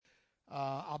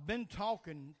I've been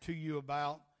talking to you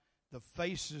about the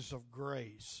faces of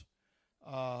grace.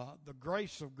 The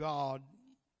grace of God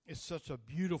is such a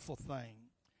beautiful thing.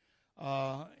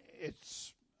 I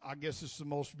guess it's the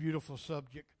most beautiful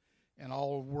subject in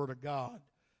all the Word of God,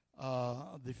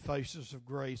 the faces of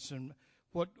grace, and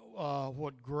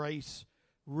what grace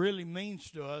really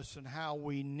means to us and how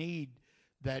we need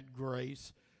that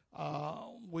grace.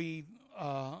 We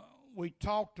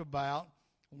talked about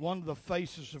one of the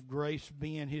faces of grace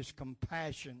being His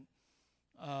compassion,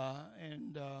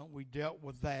 and we dealt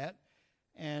with that.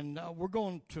 And we're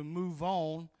going to move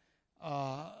on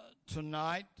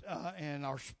tonight, and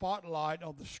our spotlight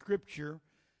of the scripture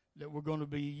that we're going to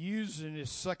be using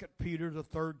is 2 Peter, the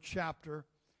 3rd chapter,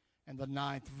 and the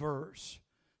 9th verse.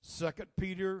 2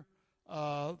 Peter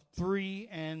 3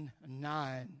 and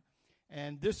 9.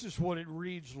 And this is what it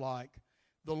reads like.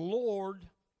 The Lord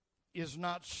is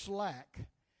not slack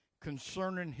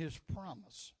concerning His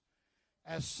promise,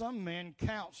 as some men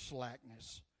count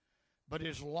slackness, but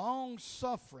is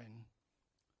long-suffering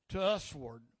to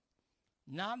usward,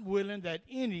 not willing that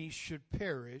any should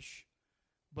perish,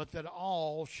 but that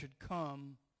all should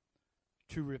come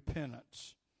to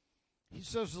repentance. He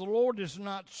says the Lord is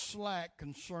not slack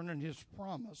concerning His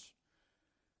promise,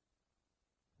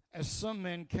 as some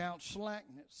men count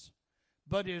slackness,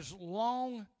 but is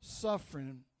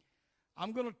long-suffering.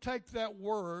 I'm going to take that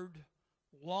word,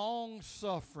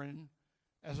 long-suffering,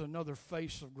 as another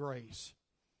face of grace.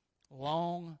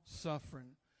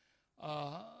 Long-suffering.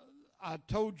 I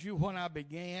told you when I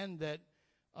began that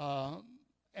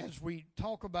as we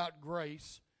talk about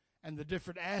grace and the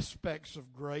different aspects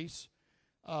of grace,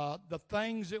 the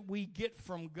things that we get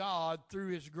from God through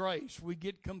His grace, we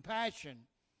get compassion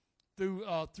through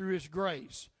His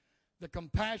grace. The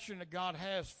compassion that God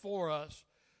has for us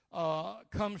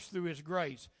comes through His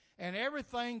grace. And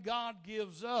everything God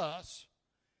gives us,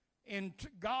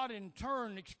 God in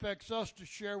turn expects us to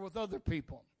share with other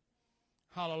people.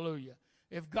 Hallelujah.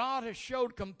 If God has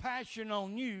showed compassion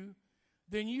on you,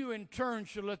 then you in turn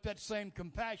should let that same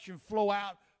compassion flow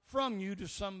out from you to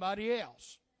somebody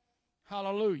else.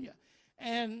 Hallelujah.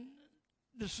 And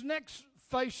this next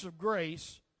face of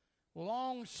grace,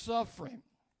 long-suffering.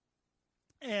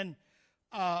 And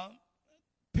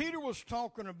Peter was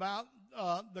talking about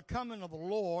the coming of the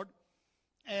Lord,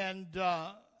 and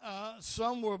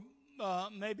some were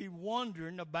maybe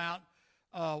wondering about,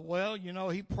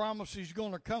 He promised He's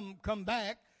going to come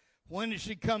back. When is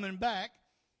He coming back?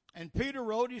 And Peter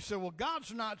wrote, he said, well,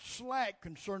 God's not slack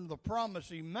concerning the promise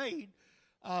He made,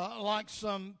 like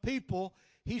some people.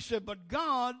 He said, but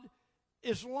God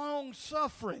is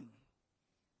long-suffering.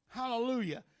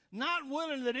 Hallelujah. Not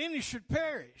willing that any should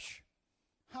perish.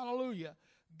 Hallelujah.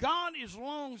 God is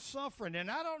long-suffering. And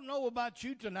I don't know about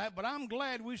you tonight, but I'm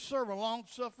glad we serve a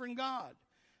long-suffering God.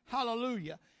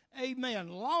 Hallelujah. Amen.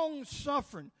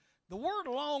 Long-suffering. The word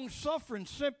long-suffering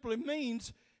simply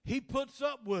means He puts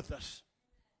up with us.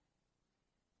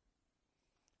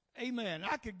 Amen.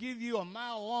 I could give you a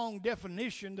mile-long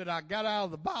definition that I got out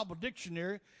of the Bible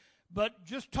dictionary, but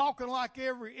just talking like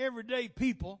everyday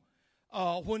people,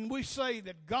 when we say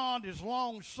that God is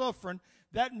long-suffering,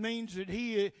 that means that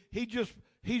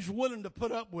He's willing to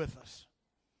put up with us.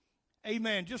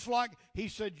 Amen. Just like He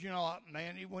said,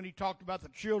 when He talked about the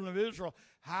children of Israel,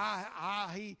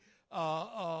 how He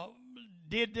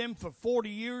did them for 40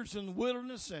 years in the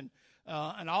wilderness, and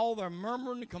all their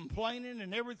murmuring and complaining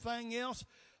and everything else.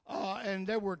 And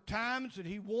there were times that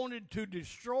He wanted to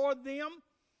destroy them.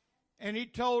 And He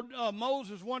told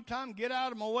Moses one time, get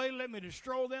out of my way, let me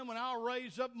destroy them, and I'll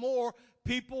raise up more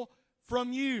people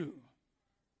from you.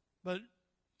 But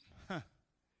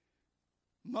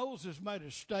Moses made a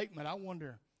statement I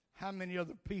wonder how many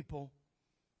other people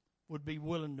would be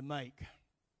willing to make.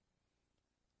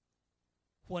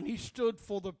 When he stood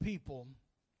for the people,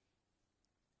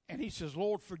 and he says,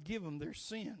 Lord, forgive them their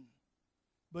sin.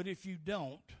 But if you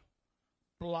don't,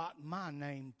 blot my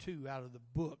name too out of the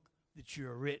book that you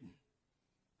have written.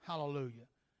 Hallelujah.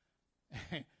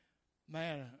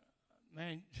 man,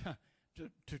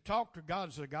 to talk to God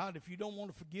and say, God, if you don't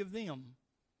want to forgive them,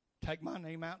 take my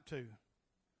name out too.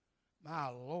 My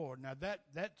Lord. Now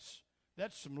that's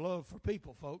some love for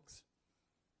people, folks.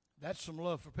 That's some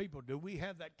love for people. Do we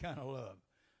have that kind of love?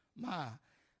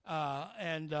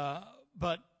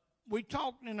 But we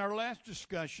talked in our last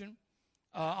discussion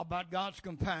about God's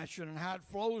compassion and how it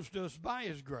flows to us by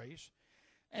His grace.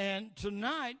 And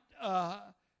tonight,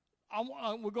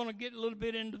 we're going to get a little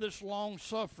bit into this long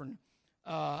suffering,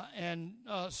 but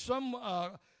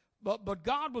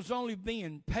God was only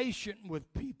being patient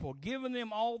with people, giving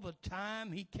them all the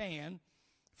time He can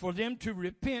for them to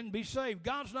repent and be saved.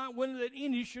 God's not willing that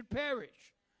any should perish.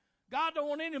 God don't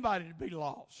want anybody to be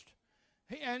lost.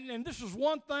 And this is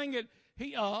one thing that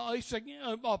he said.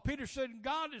 Peter said,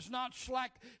 God is not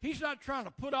slack. He's not trying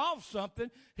to put off something.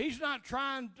 He's not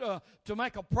trying to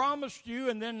make a promise to you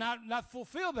and then not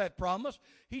fulfill that promise.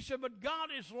 He said, but God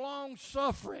is long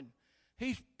suffering.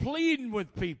 He's pleading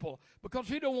with people because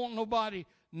he don't want nobody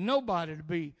to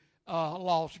be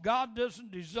lost. God doesn't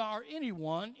desire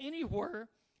anyone anywhere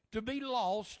to be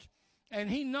lost. And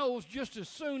he knows just as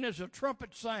soon as a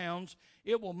trumpet sounds,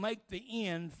 it will make the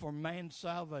end for man's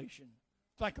salvation.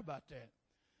 Think about that.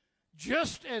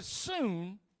 Just as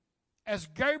soon as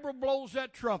Gabriel blows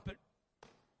that trumpet,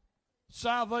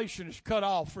 salvation is cut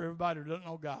off for everybody who doesn't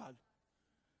know God.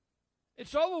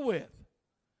 It's over with.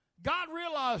 God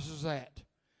realizes that.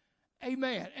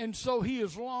 Amen. And so he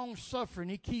is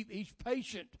long-suffering. He's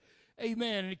patient.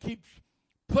 Amen. And he keeps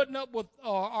putting up with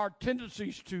our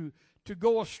tendencies to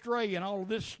go astray and all of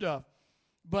this stuff.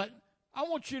 But I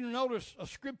want you to notice a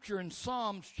scripture in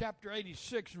Psalms chapter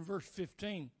 86 and verse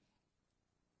 15.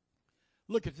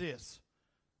 Look at this.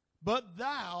 But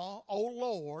thou, O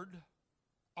Lord,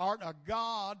 art a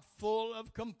God full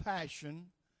of compassion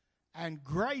and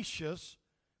gracious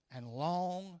and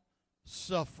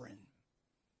long-suffering.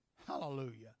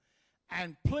 Hallelujah.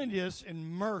 And plenteous in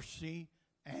mercy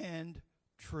and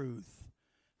truth.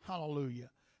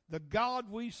 Hallelujah. The God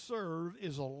we serve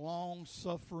is a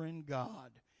long-suffering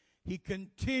God. He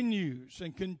continues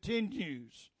and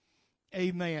continues,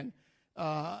 amen,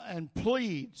 and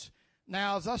pleads.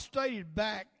 Now, as I stated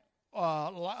back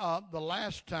the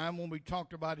last time when we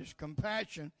talked about his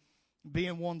compassion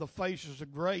being one of the faces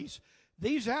of grace,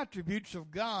 these attributes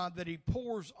of God that he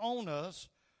pours on us,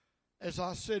 as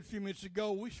I said a few minutes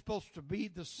ago, we're supposed to be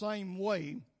the same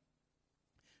way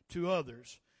to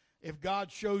others. If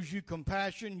God shows you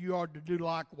compassion, you are to do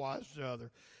likewise to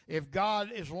others. If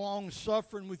God is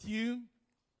long-suffering with you,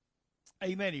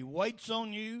 amen, he waits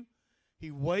on you.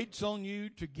 He waits on you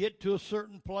to get to a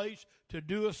certain place, to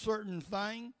do a certain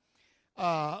thing.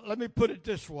 Let me put it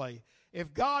this way.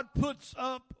 If God puts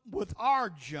up with our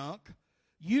junk,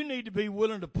 you need to be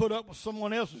willing to put up with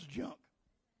someone else's junk.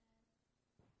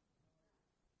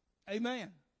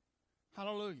 Amen.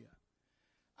 Hallelujah.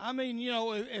 I mean, you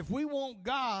know, if we want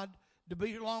God to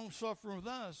be long-suffering with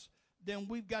us, then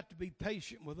we've got to be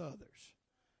patient with others.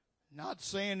 Not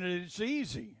saying that it's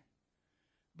easy,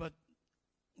 but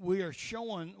we are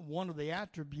showing one of the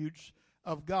attributes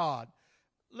of God.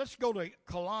 Let's go to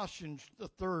Colossians, the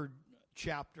 3rd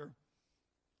chapter,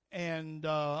 and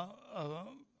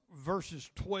verses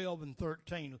 12 and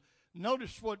 13.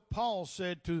 Notice what Paul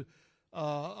said to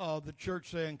the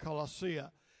church there in Colossae.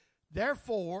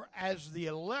 Therefore, as the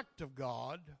elect of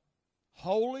God,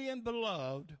 holy and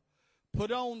beloved,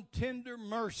 put on tender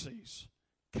mercies,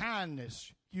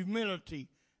 kindness, humility,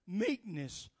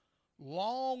 meekness,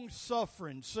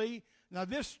 long-suffering. See, now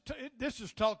this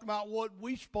is talking about what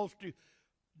we're supposed to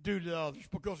do to others,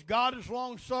 because God is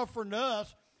long-suffering to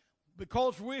us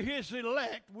because we're his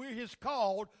elect, we're his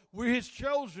called, we're his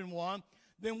chosen one.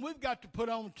 Then we've got to put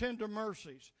on tender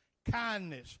mercies,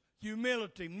 kindness,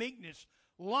 humility, meekness,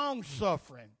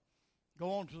 long-suffering.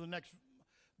 Go on to the next.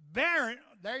 Bearing,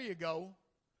 there you go.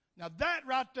 Now that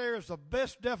right there is the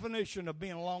best definition of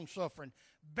being long-suffering.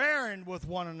 Bearing with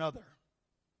one another.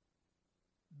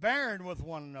 Bearing with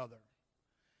one another.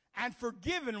 And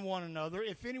forgiving one another.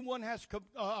 If anyone has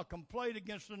a complaint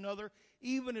against another,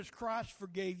 even as Christ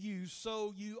forgave you,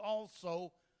 so you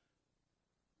also.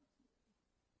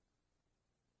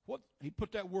 What? He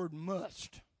put that word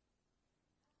must.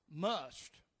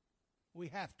 Must. We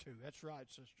have to. That's right,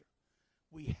 sister.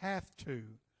 We have to.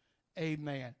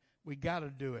 Amen. We got to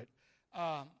do it.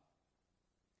 And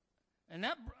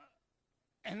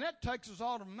that takes us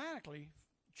automatically,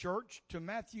 church, to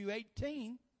Matthew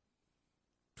 18,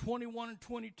 21 and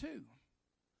 22.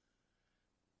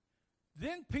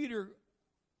 Then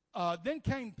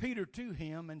came Peter to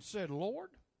him and said,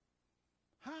 Lord,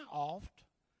 how oft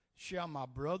shall my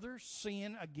brother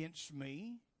sin against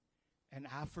me, and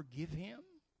I forgive him?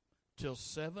 Till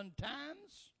 7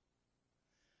 times?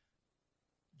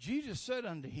 Jesus said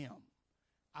unto him,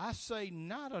 I say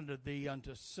not unto thee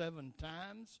unto 7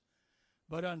 times,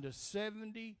 but unto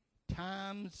 70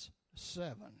 times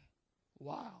 7.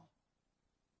 Wow.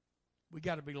 We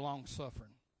got to be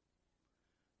long-suffering.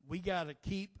 We got to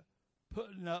keep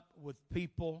putting up with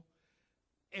people.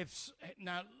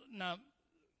 Now,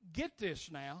 get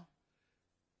this now.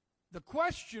 The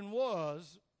question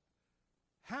was,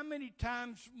 how many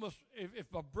times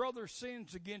if a brother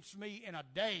sins against me in a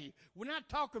day, we're not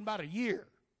talking about a year.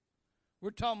 We're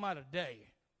talking about a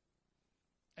day.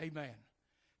 Amen.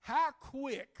 How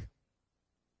quick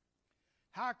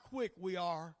we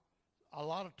are a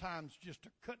lot of times just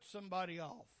to cut somebody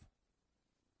off.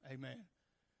 Amen.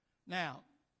 Now,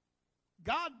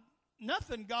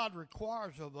 nothing God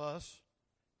requires of us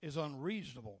is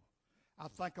unreasonable. I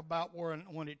think about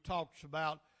when it talks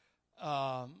about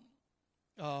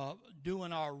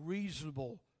doing our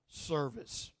reasonable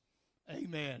service.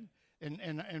 Amen.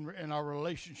 In our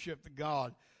relationship to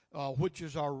God, which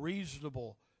is our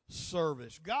reasonable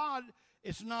service. God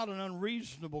is not an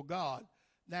unreasonable God.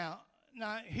 Now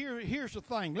here's the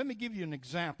thing. Let me give you an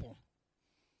example.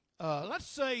 Let's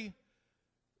say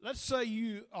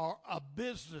you are a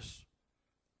business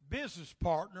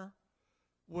partner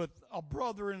with a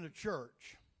brother in the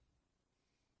church,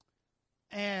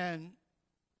 and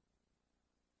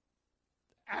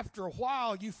after a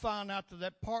while you find out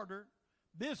that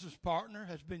business partner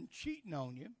has been cheating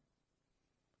on you,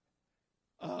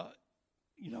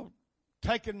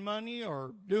 taking money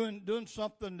or doing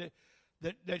something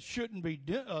that shouldn't be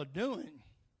doing.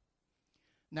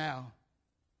 Now,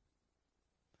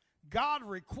 God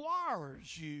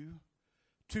requires you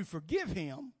to forgive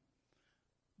him,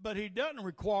 but he doesn't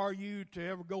require you to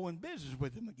ever go in business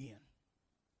with him again.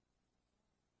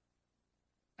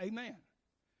 Amen.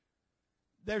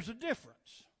 There's a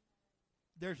difference.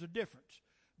 There's a difference.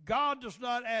 God does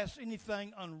not ask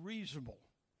anything unreasonable.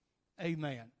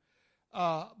 Amen.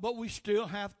 But we still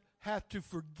have to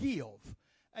forgive.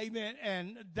 Amen.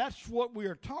 And that's what we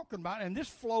are talking about. And this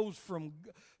flows from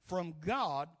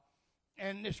God.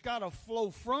 And it's got to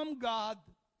flow from God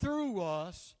through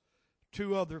us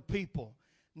to other people.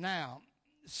 Now,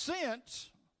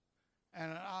 since,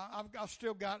 and I've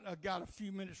still got a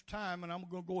few minutes time, and I'm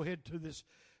going to go ahead to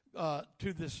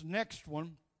this next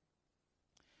one.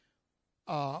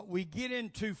 We get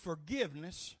into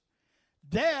forgiveness.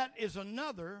 That is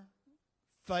another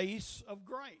face of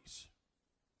grace.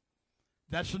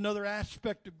 That's another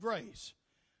aspect of grace.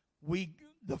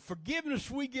 The forgiveness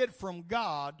we get from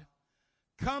God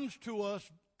comes to us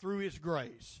through his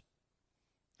grace.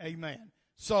 Amen.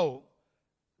 So,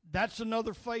 that's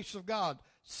another face of God.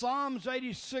 Psalms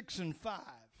 86:5.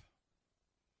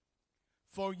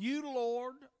 For you,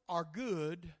 Lord, are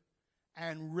good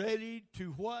and ready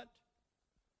to what?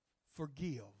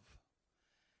 Forgive.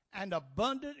 And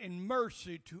abundant in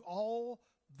mercy to all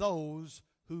those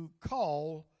who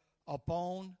call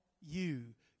upon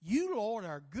you. You, Lord,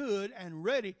 are good and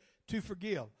ready to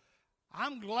forgive.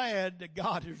 I'm glad that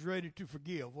God is ready to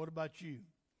forgive. What about you?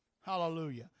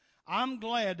 Hallelujah. I'm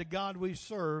glad the God we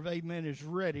serve, amen, is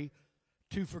ready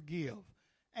to forgive.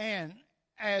 And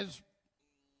as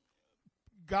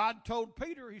God told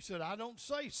Peter, he said, I don't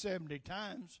say 70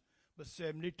 times, but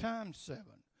 70 times 7.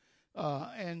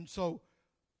 And so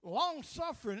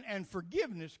long-suffering and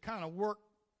forgiveness kind of work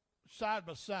side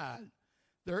by side.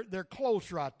 They're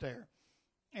close right there.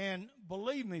 And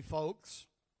believe me, folks,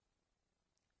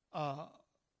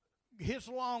 his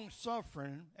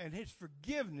long-suffering and his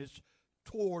forgiveness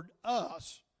toward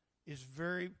us is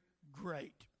very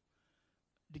great.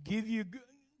 To give you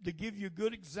a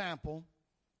good example,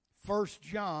 1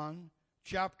 John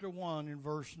chapter 1 and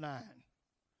verse 9.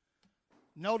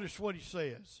 Notice what he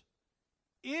says.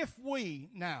 If we,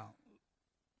 now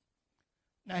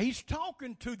he's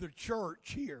talking to the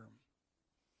church here.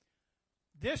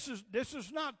 This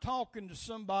is not talking to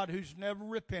somebody who's never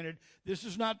repented. This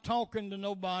is not talking to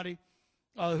nobody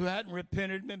who hadn't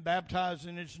repented, been baptized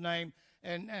in his name,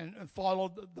 and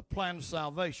followed the plan of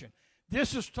salvation.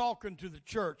 This is talking to the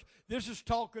church. This is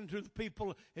talking to the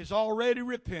people who's already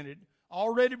repented,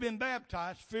 already been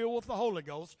baptized, filled with the Holy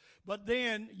Ghost, but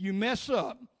then you mess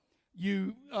up,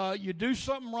 you do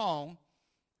something wrong.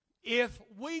 If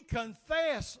we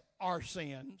confess our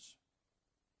sins,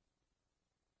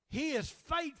 he is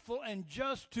faithful and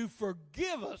just to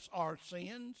forgive us our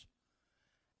sins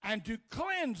and to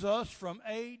cleanse us from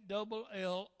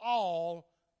all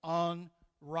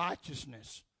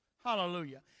unrighteousness.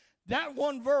 Hallelujah. That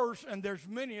one verse, and there's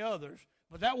many others,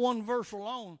 but that one verse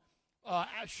alone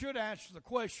should answer the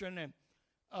question. And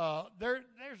as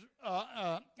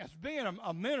being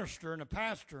a minister and a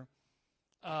pastor,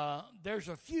 there's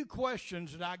a few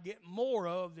questions that I get more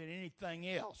of than anything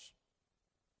else.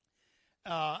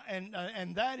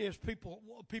 And that is people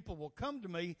will come to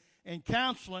me in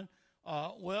counseling.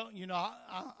 I've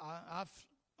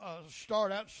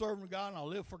started out serving God, and I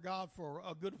lived for God for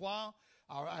a good while.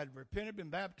 I had repented, been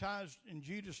baptized in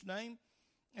Jesus' name,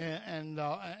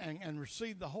 and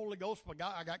received the Holy Ghost. But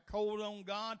I got cold on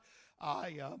God.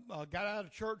 I got out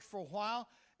of church for a while,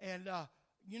 and I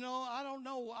don't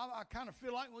know. I kind of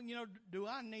feel like, do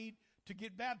I need to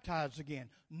get baptized again?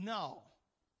 No.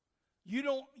 You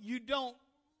don't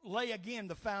lay again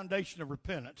the foundation of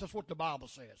repentance. That's what the Bible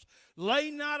says. Lay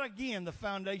not again the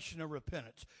foundation of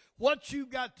repentance. What you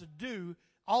got to do,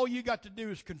 all you got to do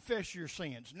is confess your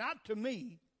sins. Not to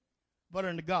me, but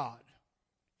unto God.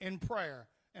 In prayer.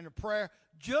 And a prayer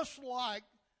just like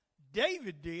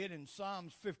David did in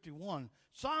Psalms 51.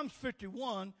 Psalms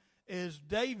 51 is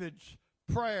David's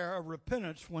prayer of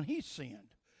repentance when he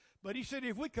sinned. But he said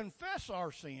if we confess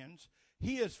our sins,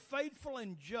 he is faithful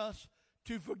and just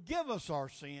to forgive us our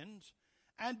sins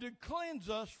and to cleanse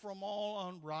us from all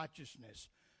unrighteousness.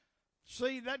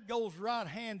 See, that goes right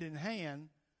hand in hand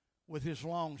with his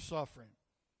long suffering.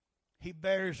 He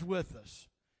bears with us.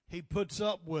 He puts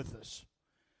up with us.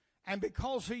 And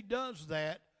because he does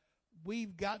that,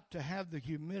 we've got to have the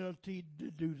humility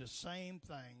to do the same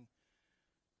thing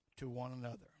to one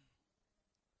another.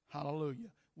 Hallelujah.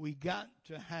 We got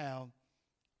to have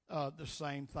the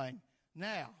same thing.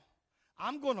 Now,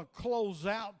 I'm going to close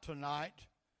out tonight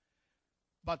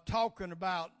by talking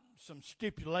about some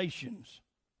stipulations.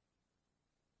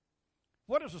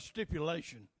 What is a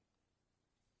stipulation?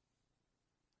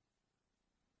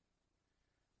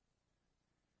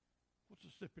 What's a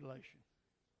stipulation?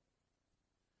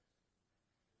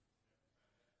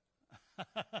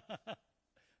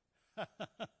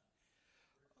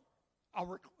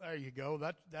 There you go.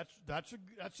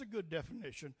 That's a good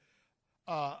definition.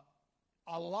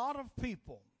 A lot of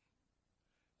people,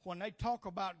 when they talk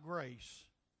about grace,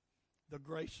 the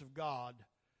grace of God,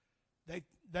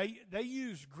 they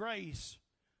use grace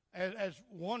as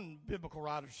one biblical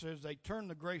writer says. They turn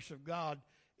the grace of God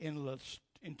into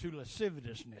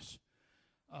lasciviousness.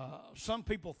 Some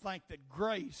people think that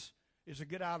grace is a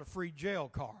get out of free jail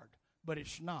card, but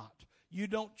it's not. You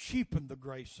don't cheapen the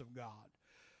grace of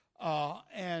God.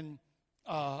 And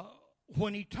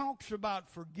when he talks about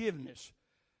forgiveness,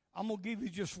 I'm going to give you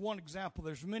just one example.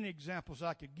 There's many examples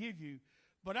I could give you,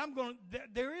 but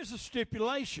there is a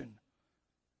stipulation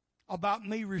about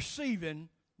me receiving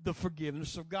the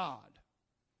forgiveness of God.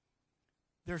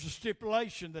 There's a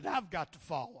stipulation that I've got to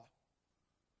follow.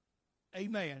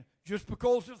 Amen. Just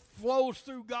because it flows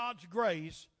through God's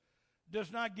grace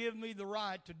does not give me the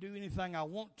right to do anything I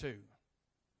want to.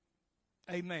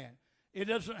 Amen. It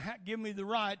doesn't give me the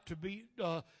right to be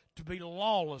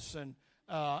lawless and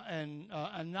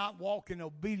not walk in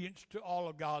obedience to all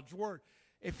of God's word.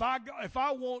 If I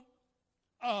want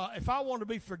to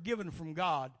be forgiven from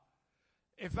God,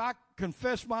 if I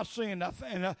confess my sin,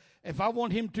 and if I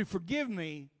want Him to forgive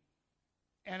me,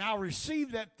 and I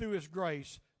receive that through His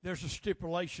grace, there's a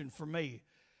stipulation for me.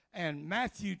 And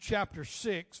Matthew chapter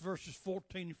 6, verses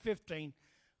 14 and 15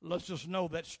 lets us know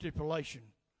that stipulation.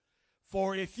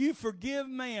 For if you forgive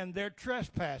man their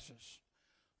trespasses,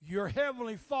 your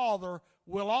heavenly Father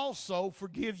will also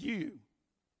forgive you.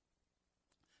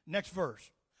 Next verse.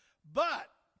 But,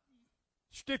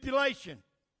 stipulation,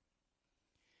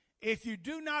 if you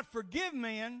do not forgive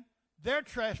men their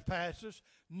trespasses,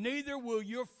 neither will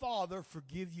your Father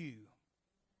forgive you.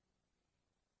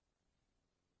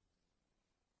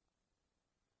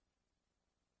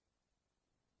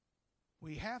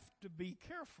 We have to be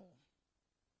careful.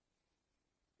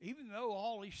 Even though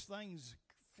all these things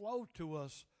flow to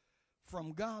us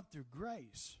from God through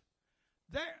grace,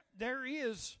 there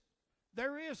is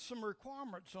some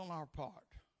requirements on our part.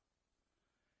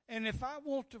 And if I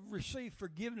want to receive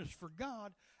forgiveness for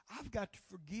God, I've got to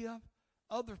forgive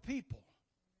other people.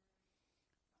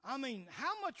 I mean,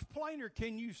 how much plainer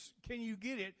can you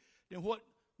get it than what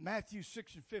Matthew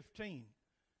 6 and 15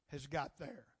 has got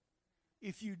there?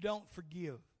 If you don't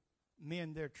forgive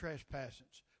men their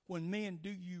trespasses, when men do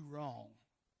you wrong,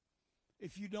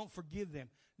 if you don't forgive them,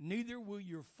 neither will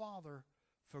your Father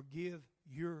forgive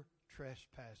your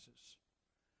trespasses.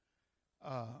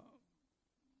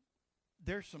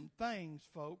 There's some things,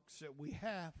 folks, that we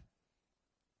have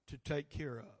to take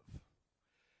care of.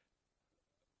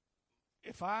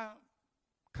 If I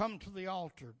come to the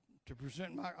altar to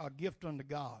present a gift unto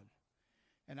God,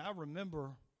 and I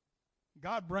remember,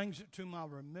 God brings it to my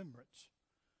remembrance,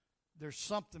 there's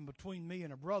something between me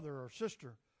and a brother or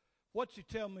sister, what's He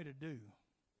tell me to do?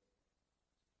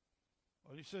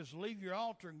 Well, He says, leave your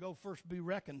altar and go first be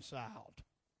reconciled.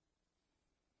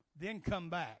 Then come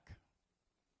back.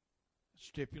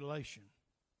 Stipulation.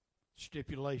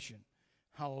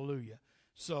 Hallelujah.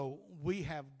 So we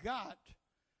have got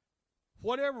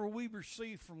whatever we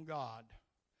receive from God,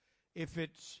 if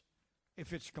it's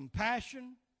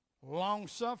compassion,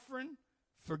 long-suffering,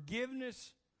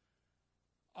 forgiveness,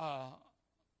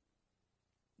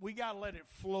 we got to let it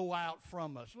flow out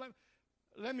from us.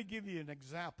 Let me give you an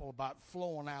example about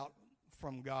flowing out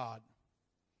from God.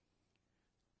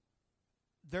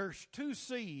 there's two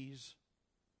seas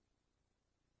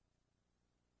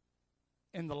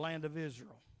in the land of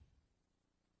Israel.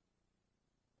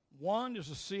 One is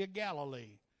the Sea of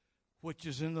Galilee, which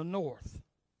is in the north.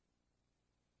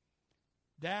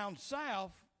 Down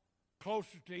south,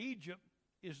 closer to Egypt,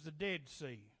 is the Dead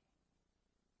Sea.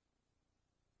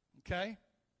 Okay?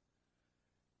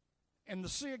 And the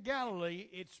Sea of Galilee,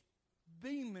 it's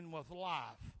beaming with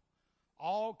life.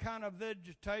 All kind of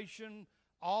vegetation,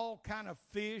 all kind of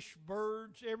fish,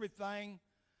 birds, everything.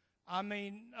 I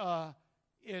mean,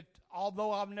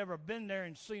 although I've never been there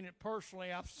and seen it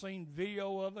personally, I've seen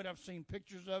video of it, I've seen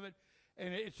pictures of it,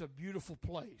 and it's a beautiful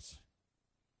place.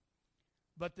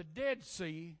 But the Dead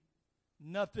Sea,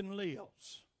 nothing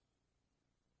lives.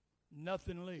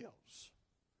 Nothing lives.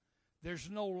 There's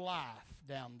no life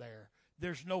down there.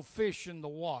 There's no fish in the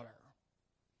water.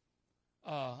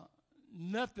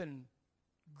 Nothing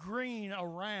green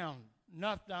around.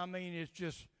 Nothing. I mean, it's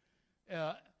just.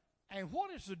 And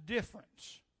what is the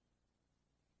difference?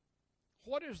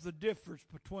 What is the difference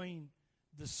between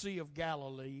the Sea of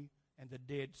Galilee and the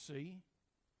Dead Sea?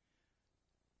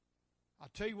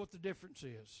 I'll tell you what the difference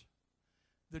is.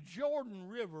 The Jordan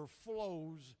River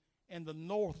flows in the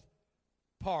north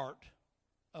part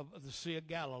of the Sea of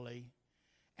Galilee,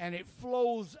 and it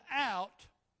flows out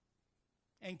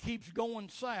and keeps going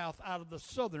south out of the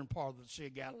southern part of the Sea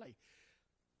of Galilee.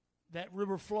 That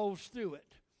river flows through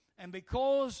it. And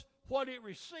because what it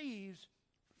receives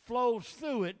flows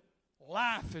through it,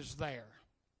 life is there.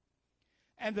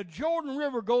 And the Jordan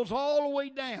River goes all the way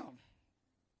down,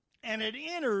 and it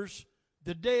enters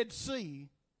the Dead Sea,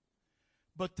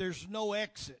 but there's no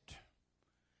exit.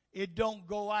 It don't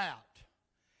go out.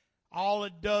 All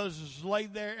it does is lay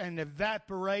there and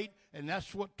evaporate, and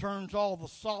that's what turns all the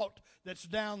salt that's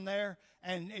down there,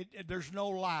 and there's no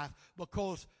life,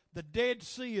 because the Dead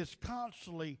Sea is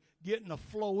constantly getting a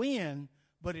flow in,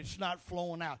 but it's not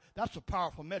flowing out. That's a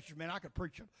powerful message, man. I could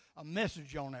preach a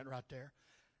message on that right there.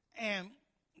 And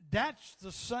that's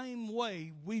the same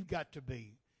way we've got to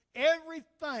be.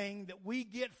 Everything that we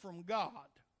get from God,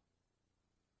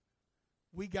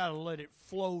 we got to let it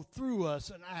flow through us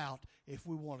and out if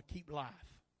we want to keep life.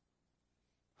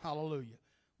 Hallelujah.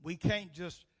 We can't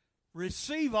just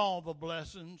receive all the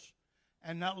blessings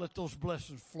and not let those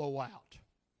blessings flow out.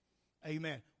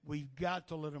 Amen. We've got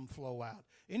to let them flow out.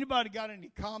 Anybody got any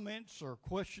comments or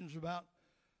questions about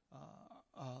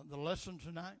the lesson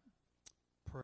tonight?